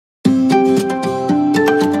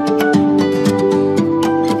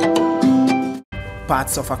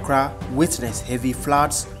Parts of Accra witnessed heavy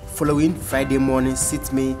floods following Friday morning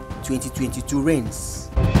 6 May 2022 rains.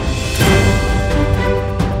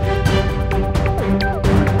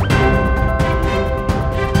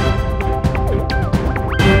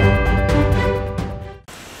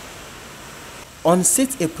 On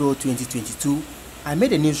 6 April 2022, I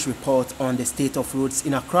made a news report on the state of roads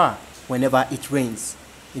in Accra whenever it rains.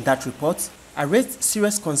 In that report, I raised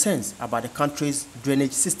serious concerns about the country's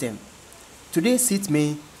drainage system. Today, 6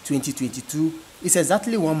 May 2022, is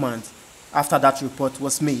exactly 1 month after that report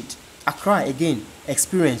was made. Accra again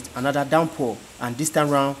experienced another downpour, and this time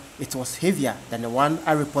round it was heavier than the one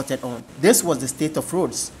I reported on. This was the state of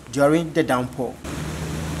roads during the downpour.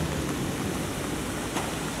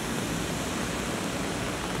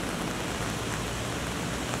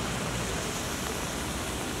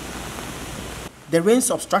 The rains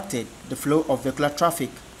obstructed the flow of vehicular traffic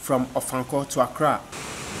from Ofanko to Accra.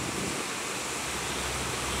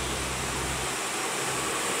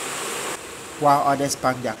 While others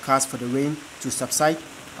parked their cars for the rain to subside,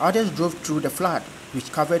 others drove through the flood,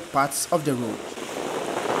 which covered parts of the road.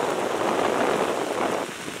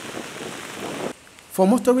 For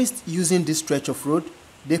motorists using this stretch of road,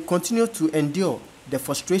 they continue to endure the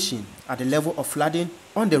frustration at the level of flooding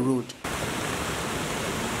on the road.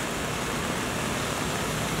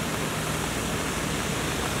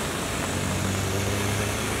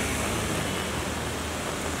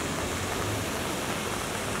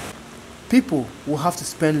 People will have to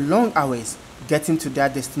spend long hours getting to their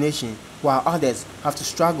destination, while others have to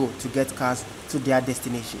struggle to get cars to their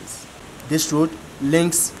destinations. This road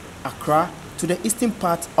links Accra to the eastern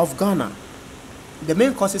part of Ghana. The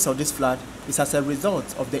main causes of this flood is as a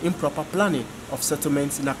result of the improper planning of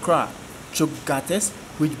settlements in Accra, chocked gutters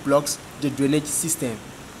which blocks the drainage system.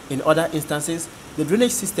 In other instances, the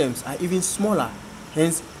drainage systems are even smaller,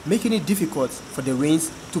 hence making it difficult for the rains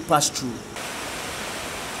to pass through.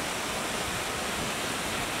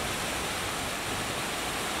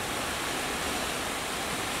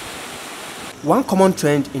 One common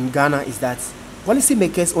trend in Ghana is that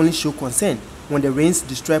policymakers only show concern when the rains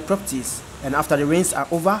destroy properties, and after the rains are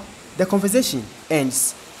over, the conversation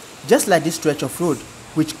ends. Just like this stretch of road,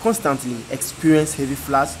 which constantly experience heavy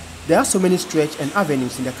floods, there are so many stretches and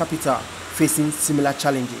avenues in the capital facing similar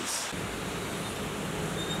challenges.